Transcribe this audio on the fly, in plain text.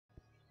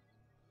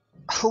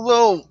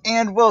Hello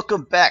and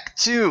welcome back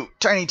to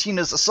Tiny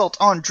Tina's Assault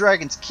on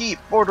Dragon's Keep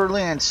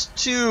Borderlands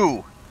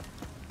 2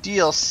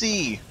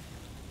 DLC.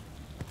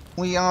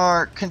 We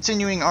are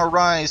continuing our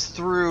rise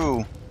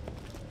through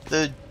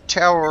the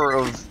Tower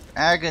of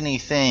Agony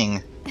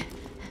thing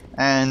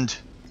and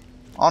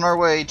on our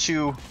way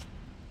to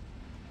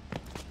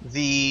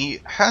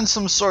the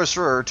handsome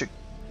sorcerer to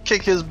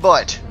kick his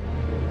butt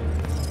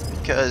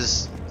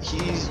because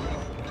he's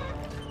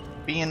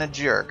being a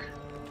jerk.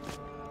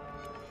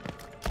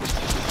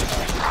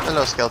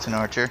 Hello, Skeleton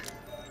Archer.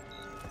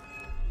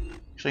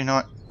 Actually, you know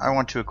what? I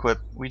want to equip.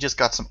 We just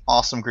got some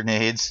awesome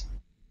grenades.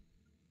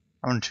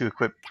 I want to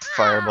equip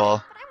Fireball.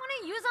 But I want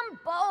to use them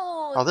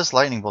both. Oh, this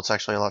lightning bolt's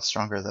actually a lot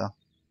stronger, though.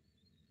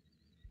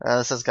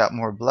 This has got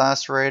more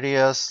blast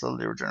radius.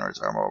 Slowly regenerates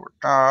armor over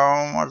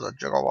time. What is a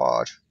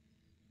gigawatt?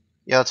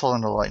 Yeah, let's hold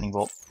on to the lightning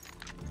bolt.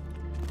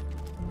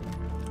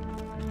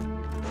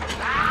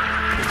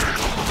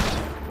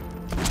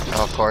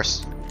 Oh, of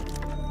course.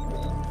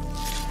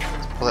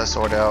 Pull that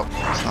sword out.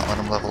 Let's not let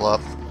him level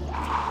up.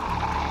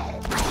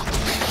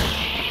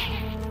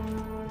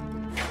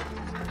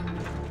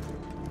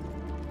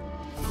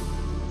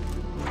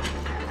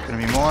 Gonna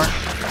be more?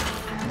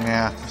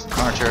 Yeah, just an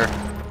archer.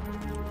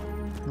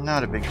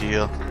 Not a big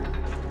deal.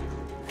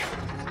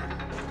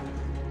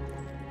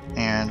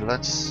 And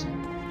let's...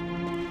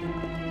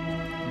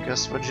 I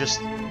guess we'll just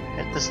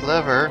hit this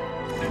lever.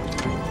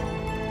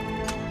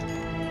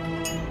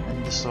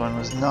 And this one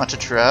was not a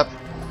trap.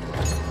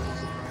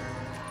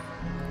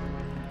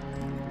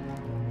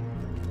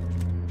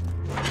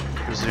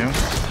 Presume.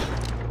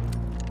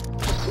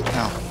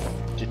 No,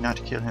 did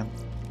not kill him.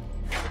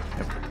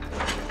 Yep.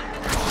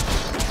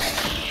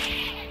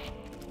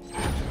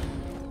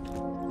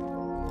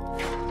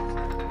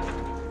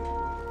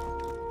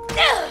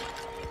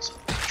 Let's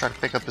try to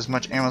pick up as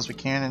much ammo as we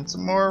can and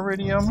some more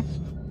iridium.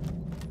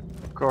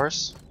 Of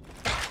course.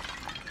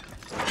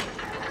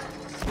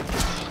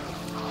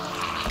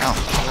 Oh,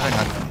 how did I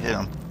not hit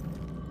him?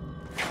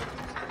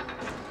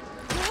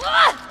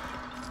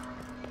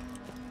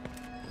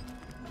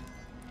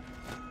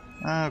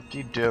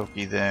 Okie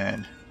dokie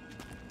then.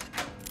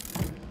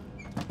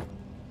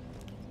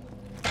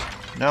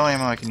 No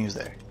ammo I can use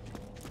there.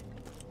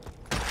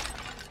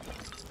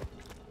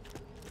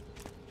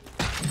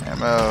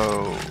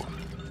 Ammo.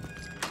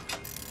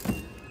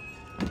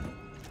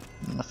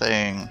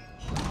 Nothing.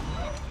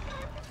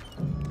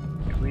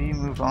 We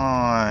move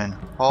on.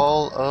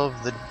 Hall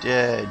of the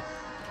Dead.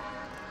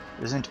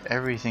 Isn't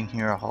everything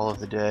here a Hall of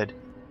the Dead?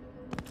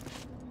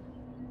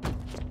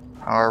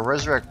 Our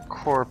resurrect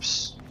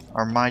corpse,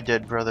 or my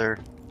dead brother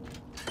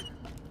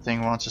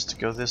thing, wants us to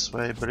go this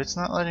way, but it's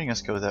not letting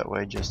us go that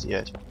way just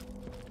yet.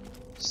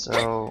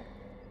 So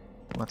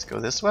let's go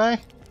this way.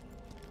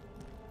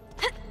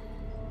 Yeah,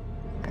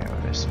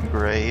 there's some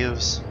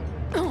graves.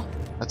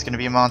 That's gonna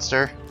be a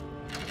monster.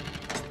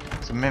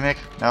 It's a mimic.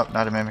 Nope,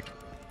 not a mimic.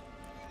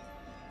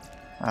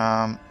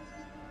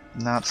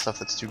 Not stuff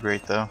that's too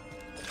great though.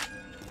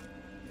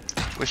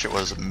 Wish it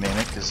was a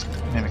mimic, because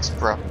mimics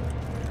drop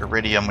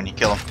iridium when you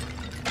kill them.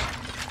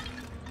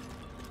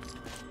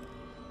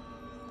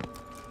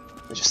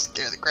 They just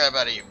scare the crap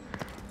out of you.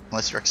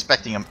 Unless you're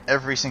expecting them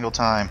every single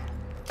time.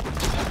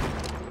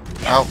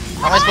 Oh,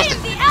 how am I supposed to...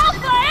 the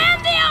Alpha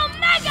and the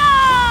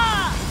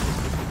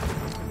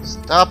Omega!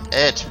 Stop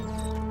it!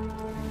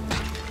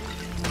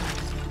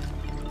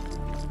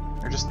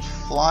 They're just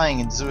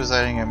flying and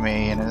suiciding at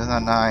me, and it's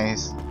not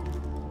nice.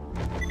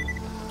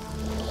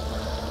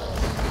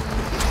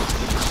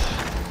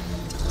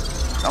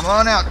 Come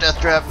on out,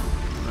 Death Trap.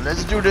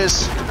 Let's do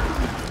this.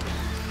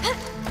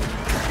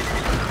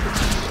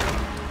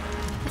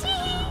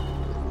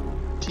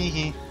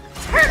 Teehee.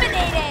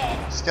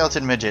 Terminated!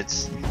 Skeleton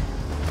midgets.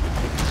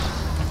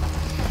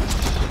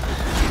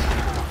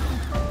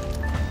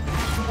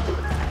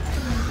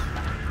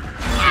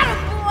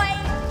 Attaboy!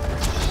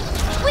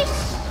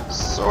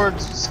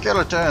 Swords,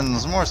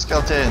 skeletons, more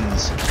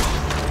skeletons.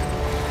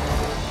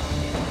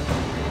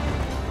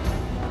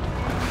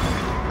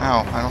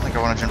 Ow, I don't think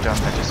I want to jump down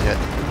there just yet.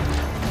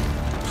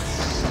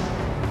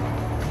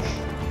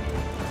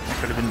 That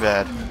could have been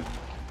bad.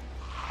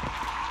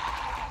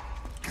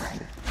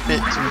 Bit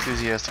too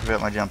enthusiastic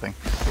about my jumping.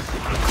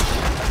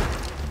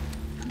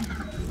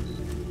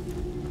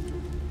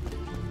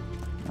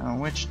 Now,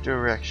 which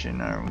direction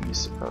are we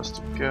supposed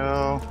to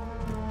go?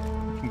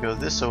 We can go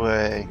this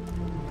way.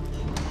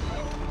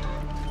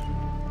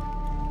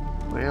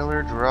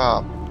 Whaler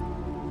drop.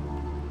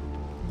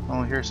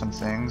 Oh, here's some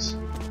things.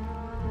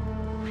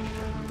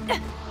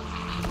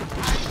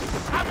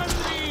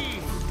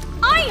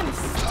 I am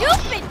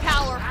stupid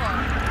powerful!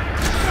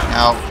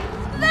 Now,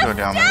 go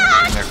down there,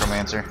 Mr.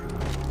 Necromancer.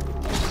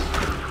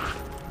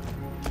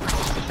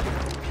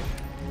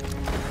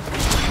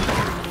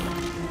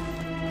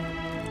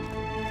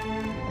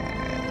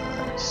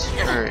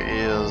 And there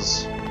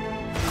is.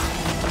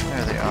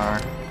 There they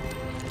are.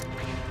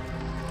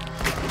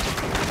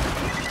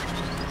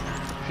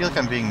 I feel like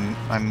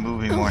I'm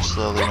moving more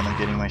slowly when I'm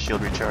getting my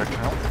shield recharged.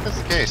 I don't think that's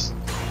the case.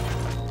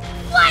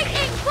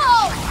 Lightning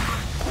bolt!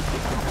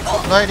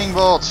 Lightning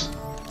bolt!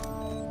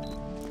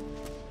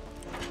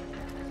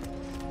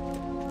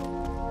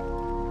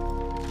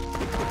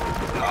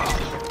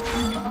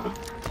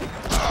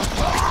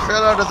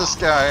 Fell out of the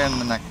sky and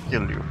then I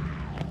killed you.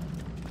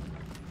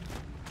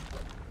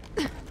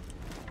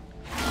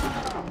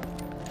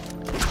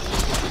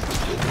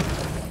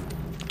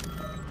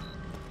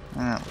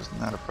 That was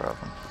not a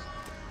problem.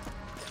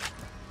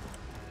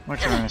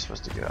 Which way am I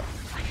supposed to go?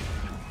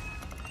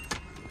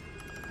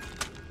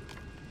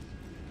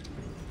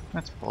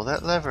 Let's pull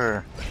that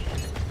lever.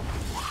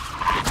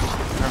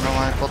 I don't know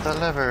why I pulled that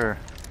lever.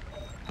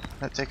 Did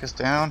that take us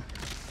down?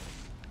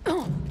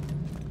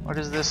 What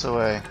is this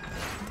away?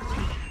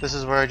 This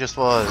is where I just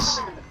was.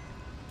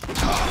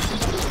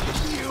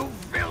 You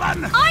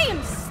villain! I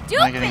am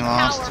stupid getting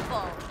lost?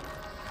 powerful.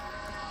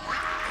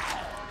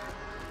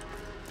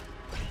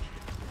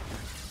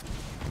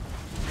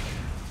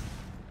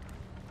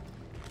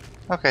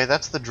 Okay,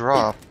 that's the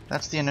drop.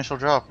 That's the initial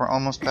drop. We're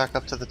almost back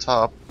up to the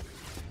top.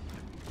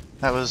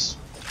 That was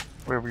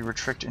where we were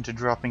tricked into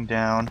dropping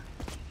down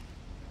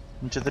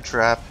into the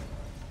trap.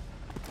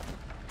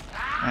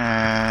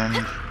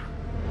 And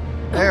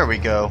there we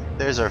go.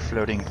 There's our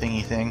floating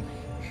thingy thing.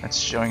 That's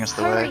showing us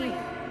the way.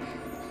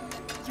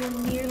 You're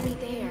nearly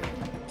there.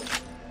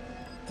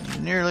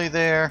 Nearly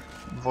there.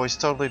 Voice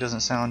totally doesn't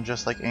sound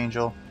just like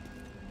Angel.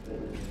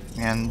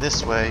 And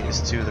this way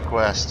is to the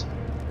quest.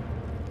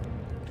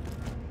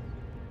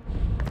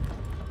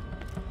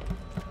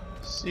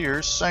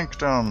 Seer's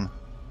Sanctum.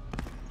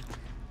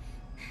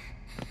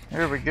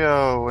 Here we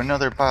go,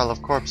 another pile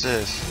of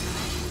corpses.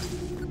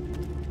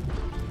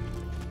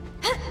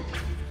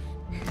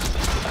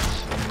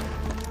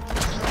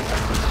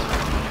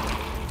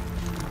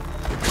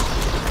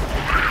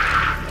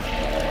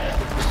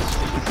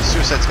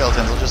 Suicide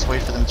skeletons, I'll just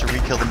wait for them to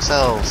re-kill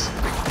themselves.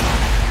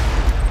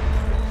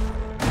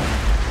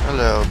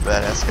 Hello,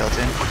 badass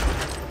skeleton.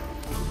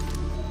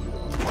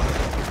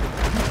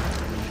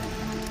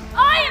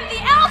 I am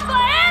the Alpha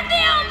and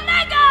the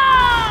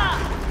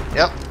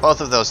Omega! Yep,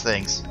 both of those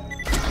things.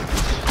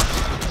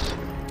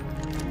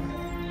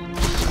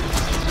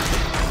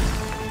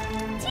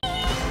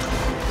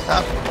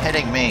 Stop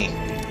hitting me.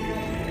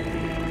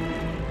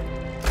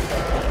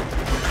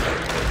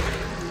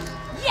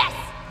 Yes!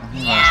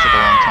 He lasted a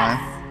long time.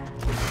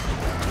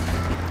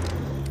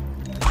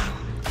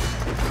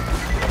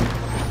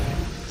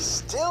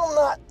 Still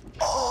not.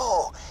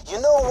 Oh,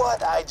 you know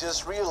what? I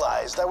just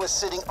realized I was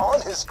sitting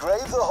on his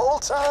grave the whole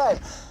time.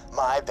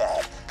 My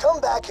bad. Come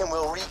back and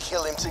we'll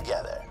re-kill him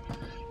together.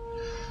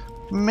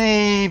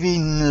 Maybe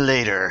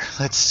later.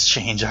 Let's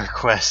change our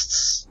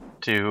quests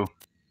to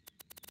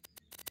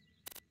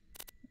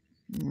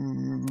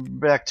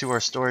back to our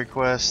story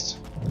quest.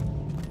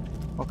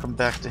 We'll come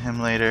back to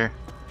him later.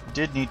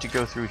 Did need to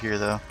go through here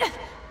though.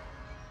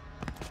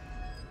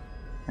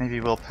 Maybe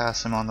we'll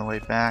pass him on the way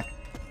back.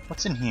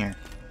 What's in here?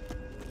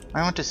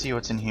 I want to see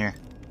what's in here.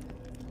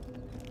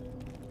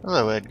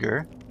 Hello,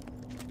 Edgar.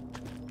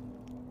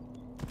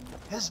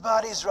 His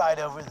body's right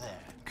over there.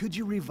 Could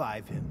you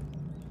revive him?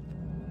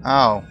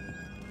 Oh.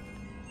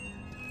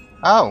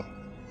 Oh.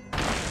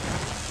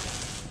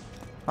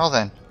 Well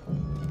then.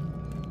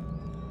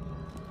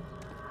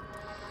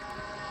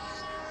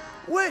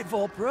 Wait,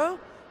 Vault Bro!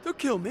 Don't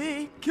kill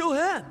me, kill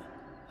him!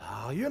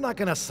 Oh, you're not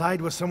gonna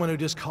side with someone who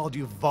just called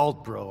you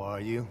Vault Bro, are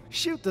you?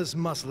 Shoot this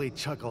muscly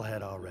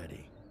chucklehead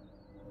already.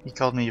 He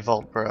called me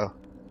Vault Bro.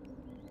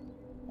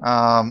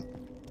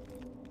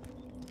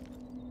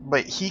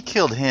 But he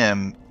killed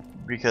him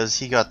because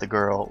he got the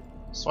girl.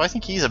 So I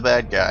think he's a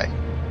bad guy.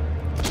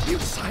 You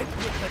sided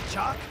with the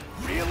jock?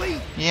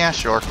 Really? Yeah,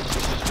 sure.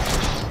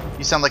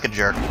 You sound like a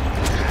jerk. You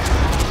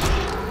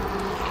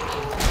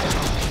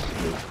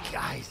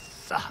guys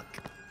suck.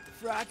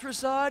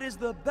 Fratricide is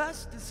the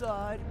best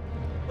decide.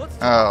 Let's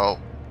Oh.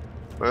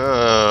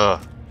 Ugh.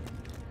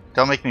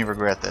 Don't make me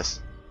regret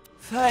this.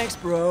 Thanks,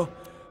 bro.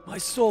 My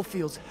soul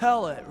feels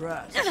hell at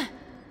rest.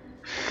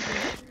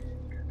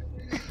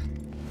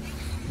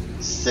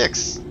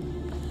 6.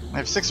 I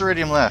have 6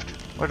 iridium left.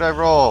 What did I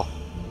roll?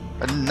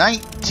 A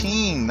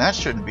 19. That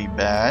shouldn't be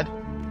bad.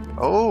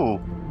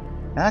 Oh.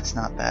 That's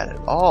not bad at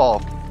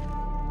all.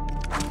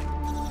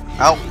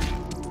 Ow.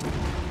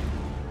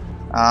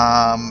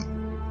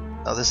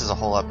 Oh, this is a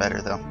whole lot better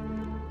though.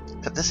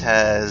 But this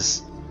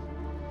has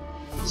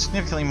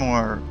significantly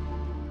more.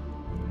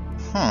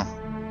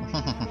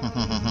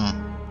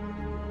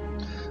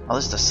 Oh,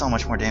 this does so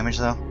much more damage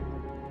though.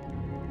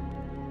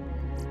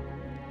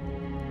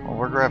 Well,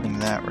 we're grabbing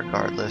that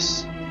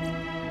regardless.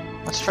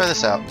 Let's try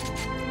this out.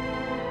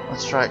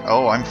 Let's try.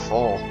 Oh, I'm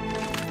full.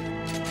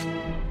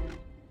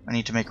 I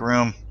need to make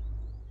room.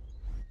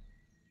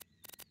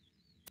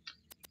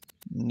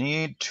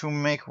 Need to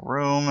make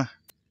room.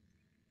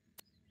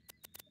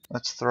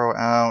 Let's throw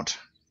out.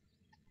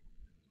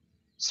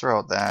 Let's throw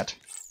out that.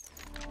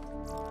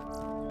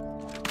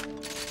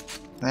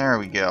 There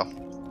we go.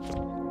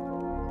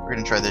 We're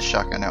gonna try this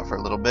shotgun out for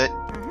a little bit.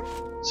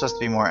 It's supposed to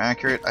be more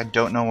accurate. I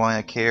don't know why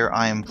I care.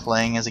 I am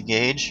playing as a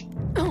gauge.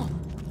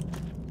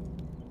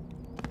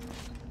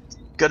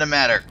 Gonna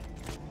matter.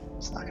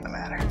 It's not gonna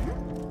matter.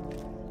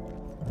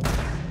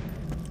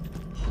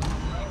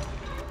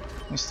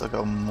 We still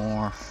go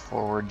more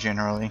forward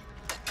generally.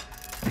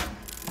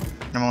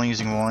 I'm only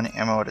using one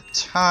ammo at a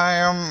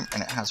time,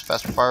 and it has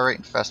faster fire rate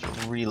and faster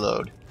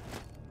reload.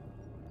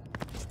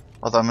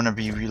 Although I'm gonna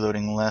be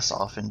reloading less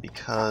often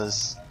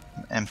because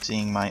I'm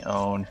emptying my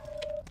own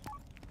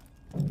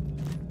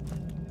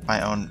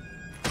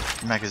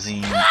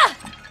magazine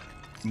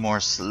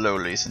more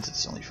slowly since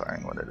it's only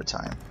firing one at a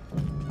time.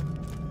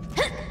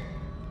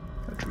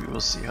 But we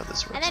will see how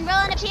this works. And then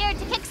Roland appeared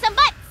to kick some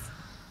butts.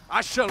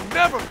 I shall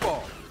never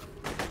fall.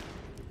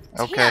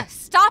 Okay. Tina,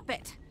 stop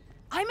it.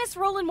 I miss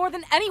Roland more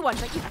than anyone,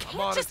 but you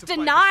can't just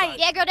deny.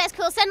 Yeah, girl, that's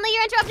cool. Suddenly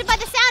you're interrupted by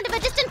the sound of a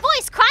distant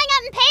voice crying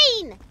out in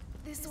pain.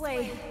 This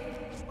way.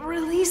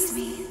 Release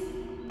me.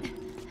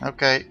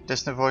 Okay,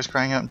 distant voice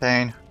crying out in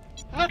pain.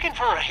 Looking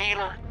for a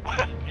healer?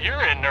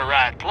 You're in the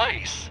right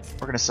place.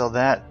 We're gonna sell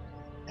that,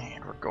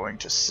 and we're going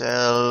to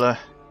sell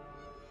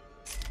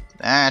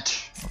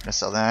that. We're gonna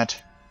sell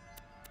that.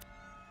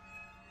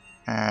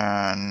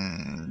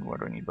 And what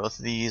do I need? Both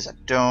of these? I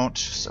don't.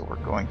 So we're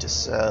going to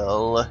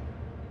sell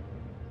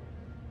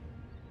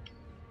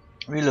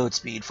reload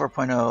speed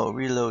 4.0.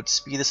 Reload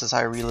speed. This is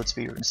high reload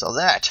speed. We're gonna sell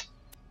that.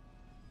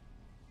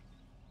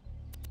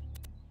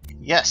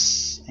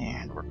 Yes,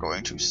 and we're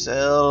going to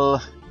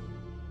sell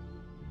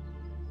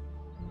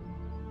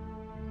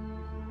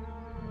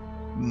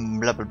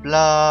blah blah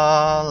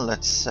blah.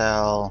 Let's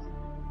sell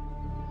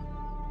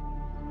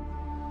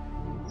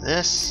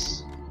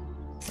this.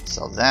 Let's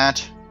sell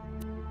that.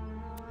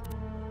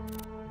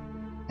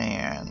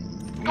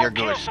 And we Go are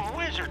kill going. some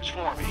wizards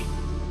for me.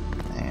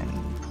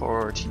 And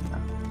poor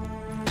Tina.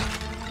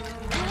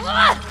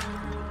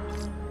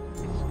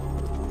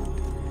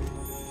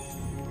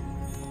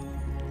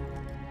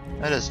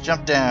 Let us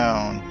jump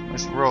down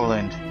with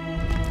Roland.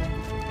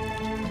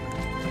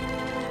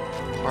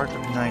 Heart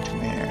of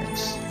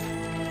Nightmares.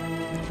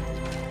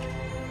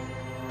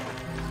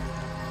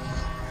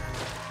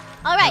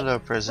 All right. Hello,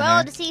 prisoner.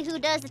 Roll to see who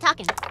does the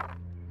talking.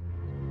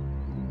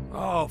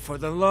 Oh, for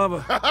the love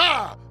of... Ha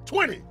ha!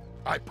 20!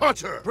 I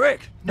punch her!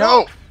 Brick!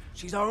 No!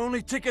 She's our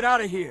only ticket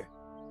out of here.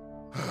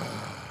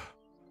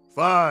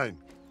 Fine.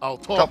 I'll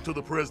talk to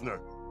the prisoner.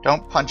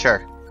 Don't punch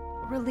her.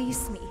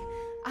 Release me.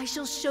 I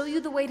shall show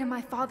you the way to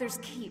my father's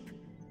keep.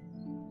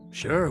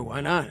 Sure,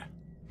 why not?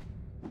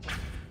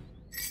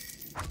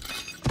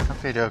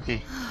 Okay,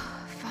 dokie.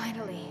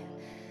 Finally.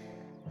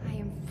 I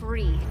am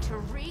free to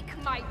Wreak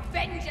my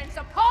vengeance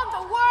upon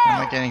the world.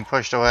 Am I getting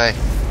pushed away?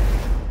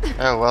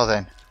 Oh, well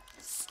then.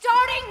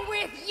 Starting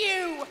with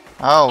you.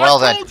 Oh, well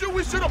I then. told you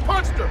we should have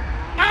punched her!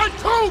 I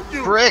told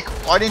you! Brick,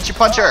 why didn't you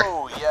punch her?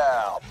 Oh,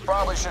 yeah.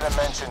 Probably should have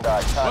mentioned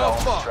I kind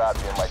of Well,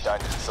 trapped you in my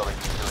dungeon so that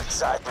you could do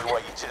exactly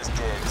what you just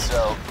did,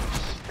 so...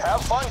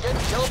 Have fun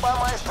getting killed by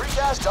my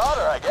freak-ass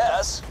daughter, I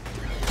guess.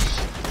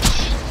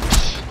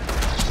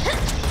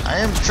 I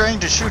am trying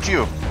to shoot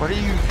you. What are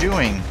you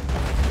doing?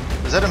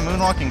 Is that a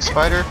moonwalking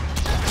spider?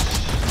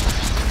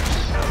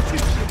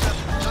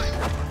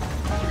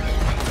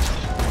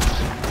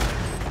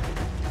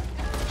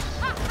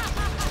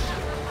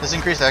 This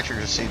increased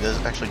accuracy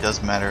actually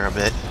does matter a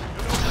bit.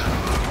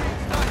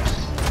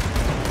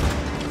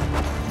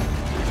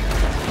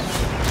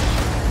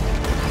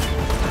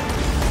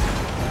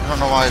 I don't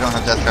know why I don't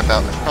have death trap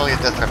out. There's probably a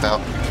death trap out.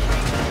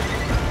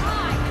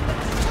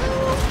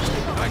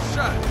 Nice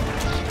shot.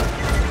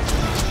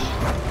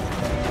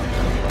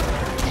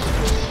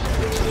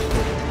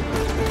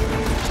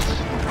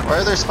 Why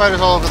are there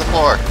spiders all over the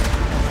floor?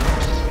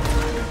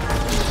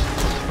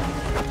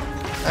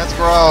 That's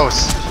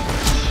gross.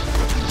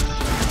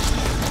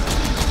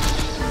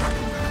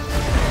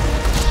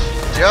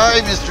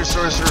 Die, Mr.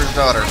 Sorcerer's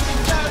daughter.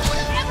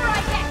 Whatever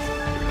I get.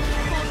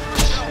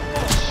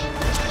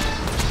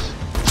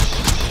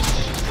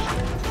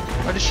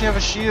 Why does she have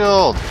a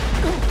shield?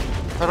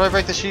 How do I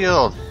break the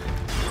shield?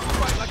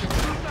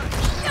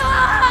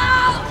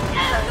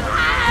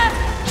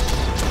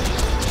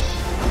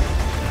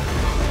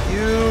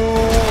 You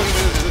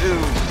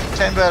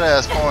 10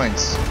 badass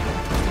points.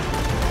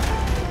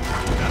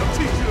 That'll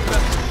teach you the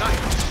lesson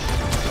tonight.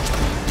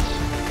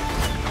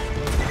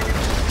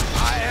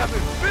 I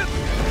haven't been...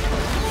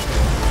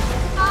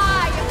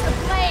 I am to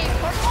blame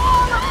for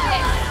all of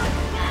this.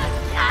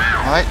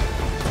 What?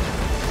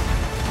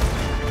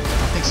 I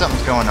think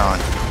something's going on.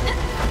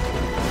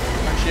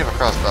 Why does she have a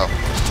crossbow?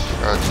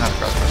 Or not a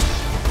crossbow.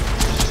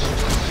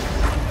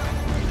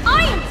 I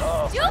am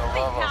Oh, for the stupid,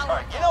 love of-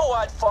 coward. You know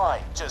what?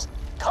 Fine. Just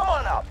come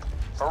on up.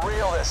 For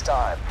real this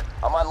time.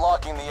 I'm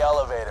unlocking the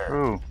elevator.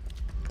 Ooh.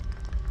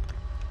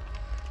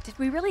 Did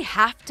we really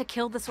have to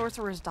kill the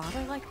sorcerer's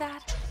daughter like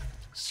that?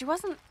 She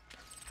wasn't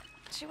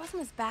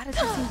as bad as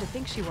we seemed to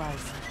think she was.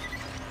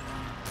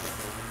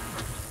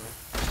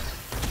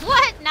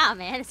 What? Nah,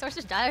 man. The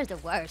sorcerer's daughter is the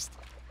worst.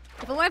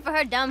 If it weren't for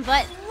her dumb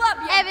butt,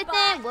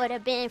 everything would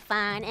have been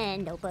fine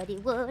and nobody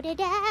would have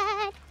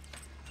died.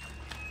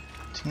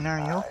 Tina, are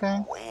you okay?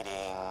 I'm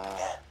waiting.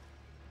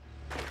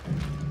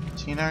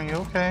 Tina, are you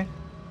okay?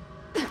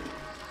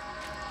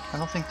 I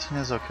don't think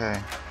Tina's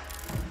okay.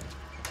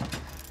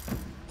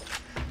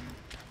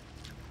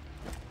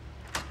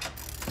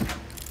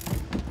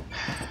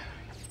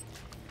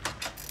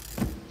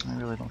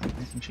 really don't think.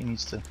 I think she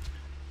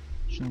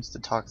needs to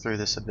talk through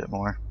this a bit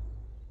more.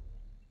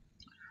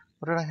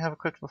 What did I have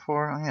equipped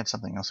before? I had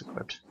something else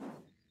equipped.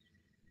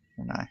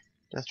 Didn't I?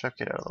 Death Trap,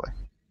 get out of the way.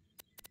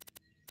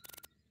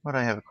 What did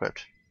I have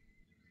equipped?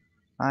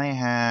 I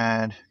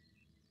had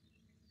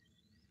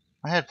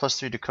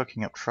 +3 to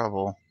cooking up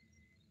trouble.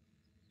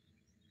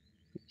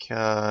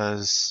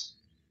 Because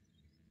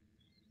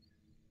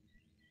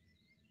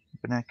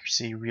weapon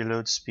accuracy,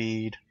 reload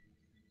speed.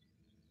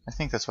 I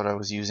think that's what I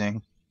was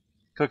using.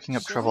 Cooking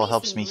up trouble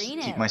helps me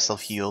keep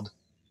myself healed.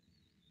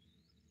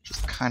 Which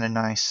is kinda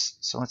nice.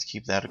 So let's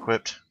keep that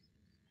equipped.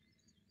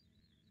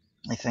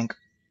 I think.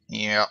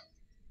 Yeah.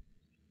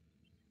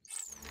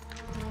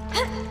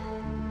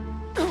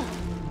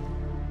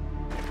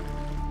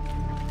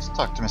 Let's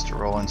talk to Mr.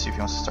 Roland, see if he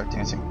wants to start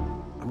dancing.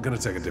 I'm gonna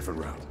take a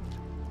different route.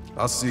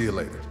 I'll see you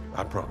later,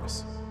 I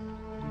promise.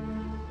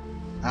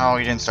 Oh,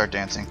 he didn't start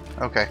dancing.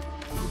 Okay.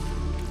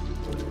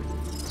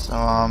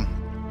 So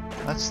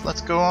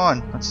let's go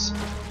on. Let's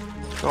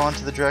go on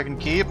to the Dragon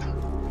Keep.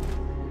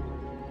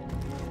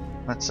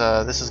 Let's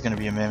this is gonna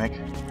be a mimic.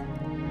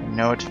 I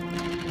know it.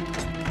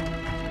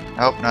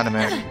 Nope, not a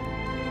mimic.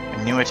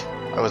 I knew it.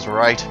 I was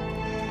right.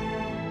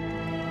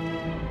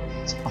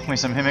 It's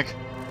always a mimic.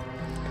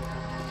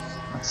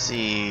 Let's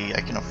see.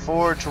 I can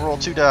afford to roll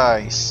 2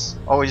 dice.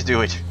 Always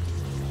do it.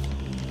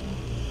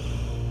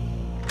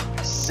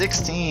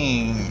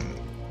 16.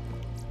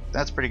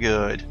 That's pretty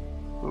good.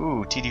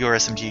 Ooh, TDR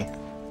SMG.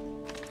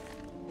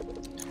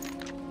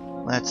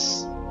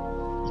 Let's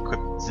equip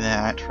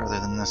that rather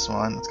than this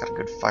one. It's got a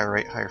good fire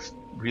rate, higher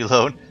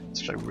reload.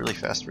 It's actually a really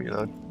fast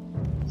reload.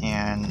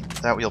 And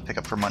that we'll pick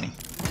up for money.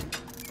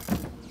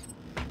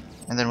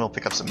 And then we'll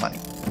pick up some money.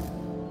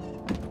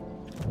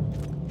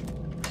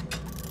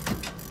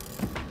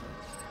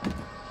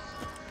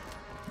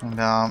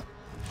 And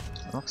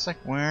it looks like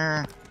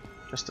we're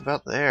just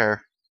about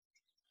there.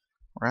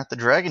 We're at the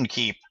Dragon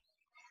Keep.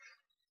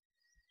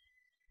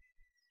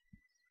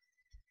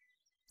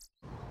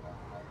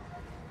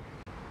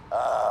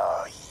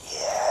 Oh,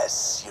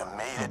 yes, you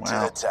made it to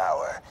the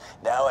tower.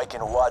 Now I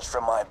can watch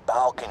from my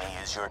balcony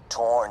as your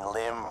torn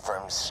limb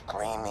from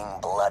screaming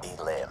bloody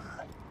limb.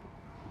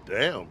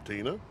 Damn,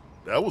 Tina.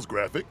 That was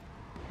graphic.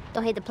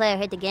 Don't hate the player,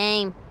 hate the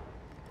game.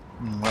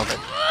 Well then.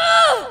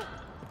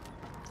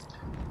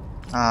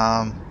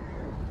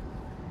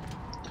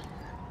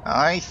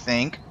 I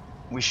think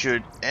we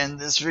should end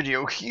this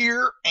video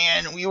here,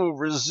 and we will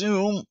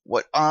resume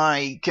what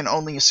I can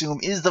only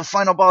assume is the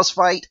final boss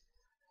fight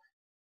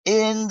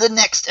in the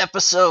next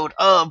episode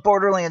of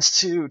Borderlands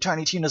 2,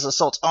 Tiny Tina's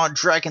Assault on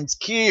Dragon's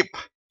Keep.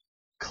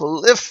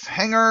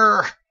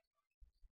 Cliffhanger!